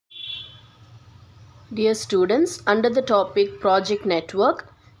Dear students, under the topic Project Network,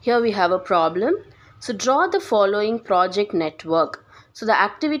 here we have a problem. So draw the following project network. So the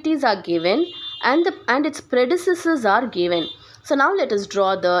activities are given and its predecessors are given. So now let us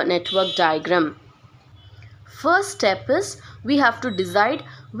draw the network diagram. First step is we have to decide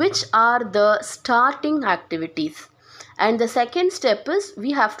which are the starting activities. And the second step is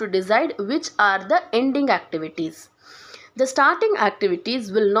we have to decide which are the ending activities. The starting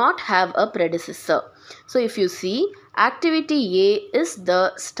activities will not have a predecessor. So if you see, activity A is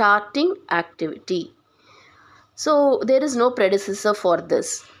the starting activity. So there is no predecessor for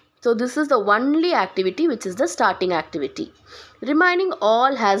this. So this is the only activity which is the starting activity. Remaining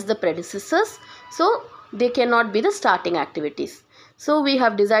all has the predecessors. So they cannot be the starting activities. So we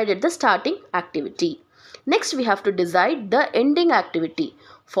have decided the starting activity. Next we have to decide the ending activity,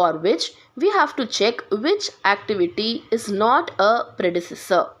 for which we have to check which activity is not a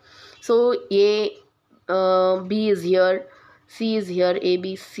predecessor. So B is here, C is here, A,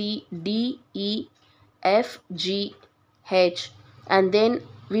 B, C, D, E, F, G, H, and then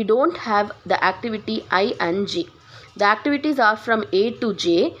we don't have the activity I and J. The activities are from A to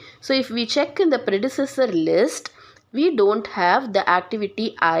J. So if we check in the predecessor list, we don't have the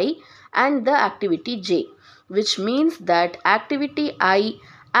activity I and the activity J, which means that activity I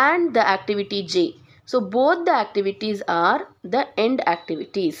and the activity J, so both the activities are the end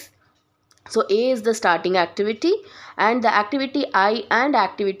activities. So A is the starting activity and the activity I and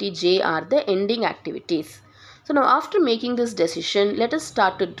activity J are the ending activities. So now after making this decision, let us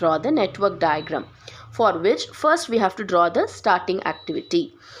start to draw the network diagram, for which first we have to draw the starting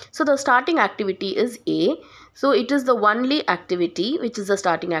activity. So the starting activity is A. So it is the only activity which is the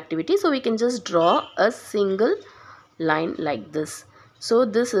starting activity. So we can just draw a single line like this. So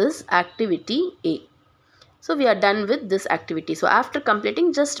this is activity A. So we are done with this activity. So after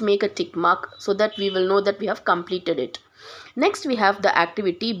completing, just make a tick mark so that we will know that we have completed it. Next we have the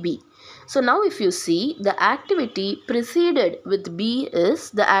activity B. So now if you see, the activity preceded with B is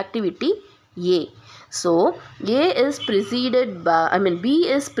the activity A. So B is preceded by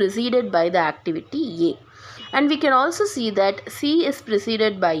the activity A. And we can also see that C is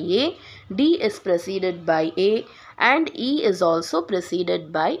preceded by A, D is preceded by A, and E is also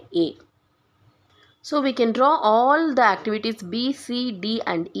preceded by A. So we can draw all the activities B, C, D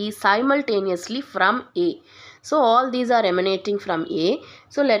and E simultaneously from A. So all these are emanating from A.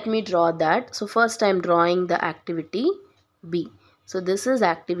 So let me draw that. So first I am drawing the activity B. So this is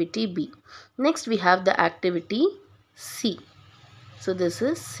activity B. Next we have the activity C. So this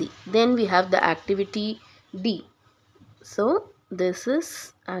is C. Then we have the activity D. So this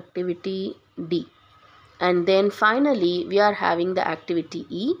is activity D. And then finally we are having the activity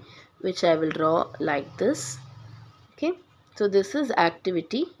E, which I will draw like this. Okay, so this is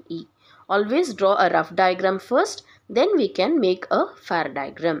activity E. Always draw a rough diagram first, then we can make a fair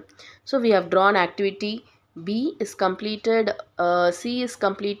diagram. So we have drawn activity B is completed, C is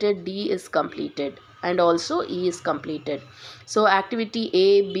completed, D is completed, and also E is completed. So activity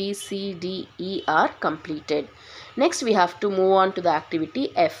A, B, C, D, E are completed. Next we have to move on to the activity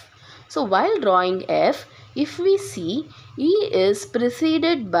F. So while drawing F, if we see, E is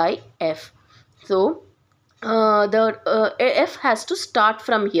preceded by F. So F has to start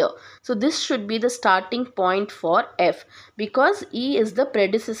from here. So this should be the starting point for F, because E is the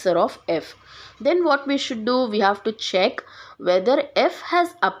predecessor of F. Then what we should do, we have to check whether F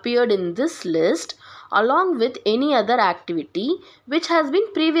has appeared in this list along with any other activity which has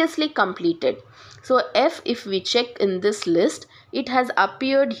been previously completed. So F, if we check in this list, it has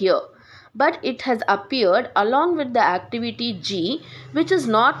appeared here, but it has appeared along with the activity G, which is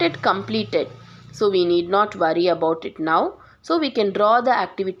not yet completed. So we need not worry about it now. So we can draw the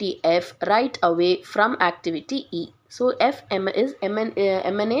activity F right away from activity E. So F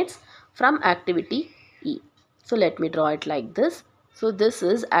emanates from activity E. So let me draw it like this. So this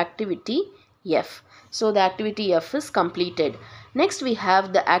is activity F. So the activity F is completed. Next we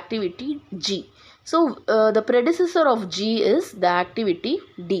have the activity G. So the predecessor of G is the activity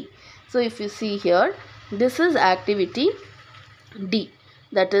D. So if you see here, this is activity D.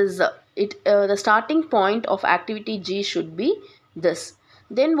 That is the starting point of activity G should be this.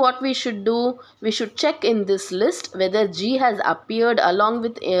 Then what we should do, we should check in this list whether G has appeared along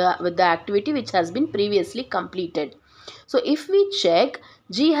with the activity which has been previously completed. So if we check,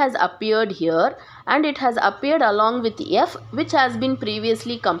 G has appeared here and it has appeared along with F, which has been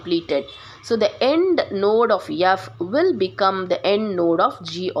previously completed. So the end node of F will become the end node of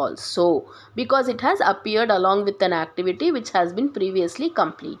G also, because it has appeared along with an activity which has been previously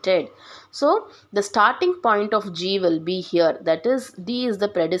completed. So the starting point of G will be here, that is D is the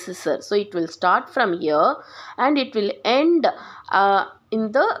predecessor. So it will start from here and it will end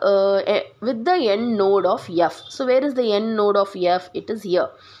with the end node of F. So where is the end node of F? It is here.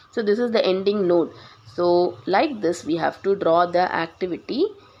 So this is the ending node. So like this we have to draw the activity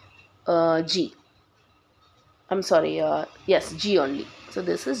G. I'm sorry, yes, G only. So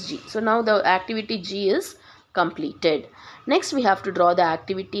this is G. So now the activity G is completed. Next we have to draw the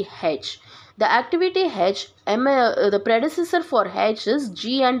activity H. The activity H, the predecessor for H is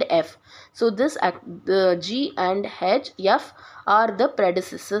G and F. So the G and F are the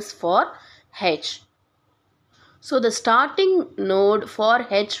predecessors for H. So the starting node for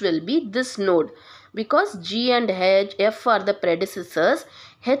H will be this node, because G and F are the predecessors.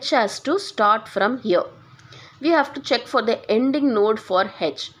 H has to start from here. We have to check for the ending node for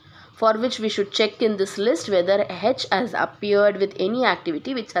H, for which we should check in this list whether H has appeared with any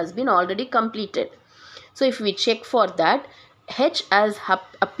activity which has been already completed. So if we check for that, H has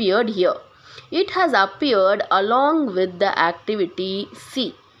appeared here. It has appeared along with the activity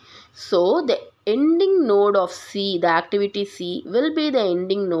C. So the ending node of C, the activity C, will be the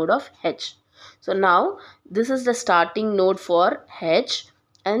ending node of H. So now this is the starting node for H,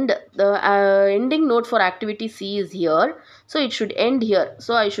 and the ending node for activity C is here. So it should end here.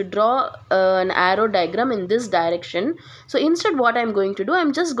 So I should draw an arrow diagram in this direction. So instead what I am going to do, I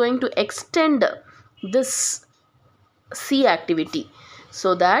am just going to extend this C activity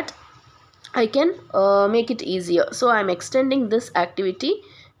so that I can make it easier. So I am extending this activity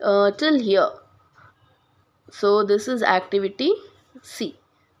till here. So this is activity C.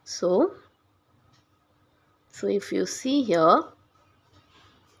 So if you see here,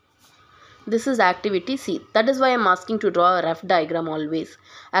 this is activity C. That is why I am asking to draw a rough diagram always.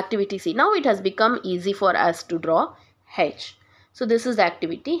 Activity C. Now it has become easy for us to draw H. So this is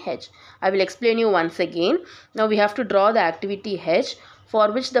activity H. I will explain you once again. Now we have to draw the activity H,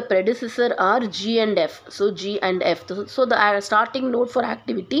 for which the predecessor are G and F. So G and F. So the starting node for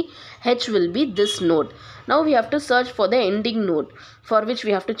activity H will be this node. Now we have to search for the ending node, for which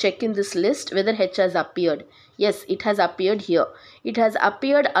we have to check in this list whether H has appeared. Yes, it has appeared here. It has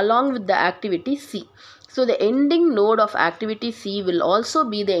appeared along with the activity C. So the ending node of activity C will also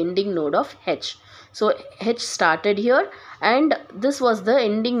be the ending node of H. So H started here, and this was the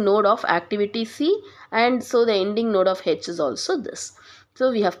ending node of activity C, and so the ending node of H is also this. So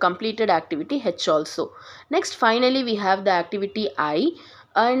we have completed activity H also. Next, finally we have the activity I,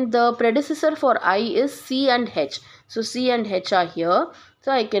 and the predecessor for I is C and H. So C and H are here.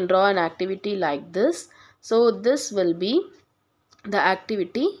 So I can draw an activity like this. So this will be the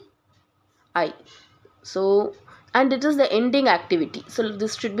activity I. So, and it is the ending activity. So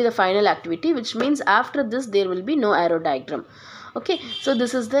this should be the final activity, which means after this there will be no arrow diagram. Okay, so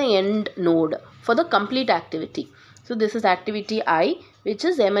this is the end node for the complete activity. So this is activity I, which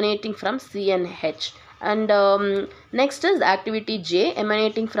is emanating from C and H. And next is activity J,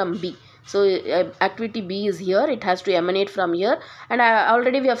 emanating from B. So activity B is here. It has to emanate from here, and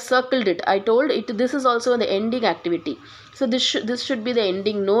already we have circled it. I told it this is also the ending activity. So this should be the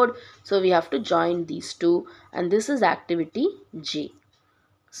ending node. So we have to join these two, and this is activity J.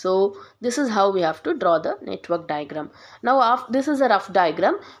 So this is how we have to draw the network diagram. Now this is a rough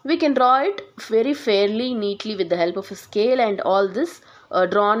diagram. We can draw it very fairly neatly with the help of a scale and all this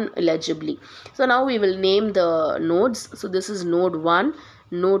drawn legibly. So now we will name the nodes. So this is node 1,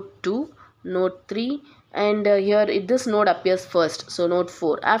 node 2, node 3, and here this node appears first. So node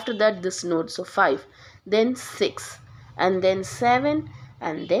 4. After that this node. So 5, then 6, and then 7,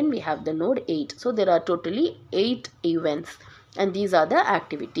 and then we have the node 8. So there are totally 8 events, and these are the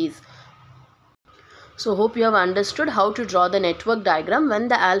activities. So hope you have understood how to draw the network diagram when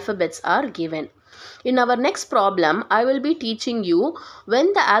the alphabets are given. In our next problem, I will be teaching you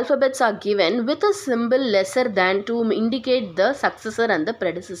when the alphabets are given with a symbol lesser than to indicate the successor and the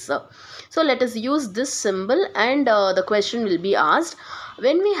predecessor. So let us use this symbol, and the question will be asked.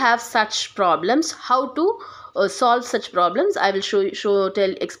 When we have such problems, how to solve such problems, I will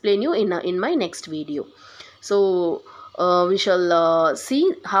explain you in my next video. So we shall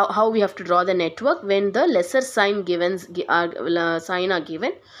see how we have to draw the network when the lesser sign are given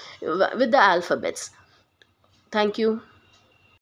with the alphabets. Thank you.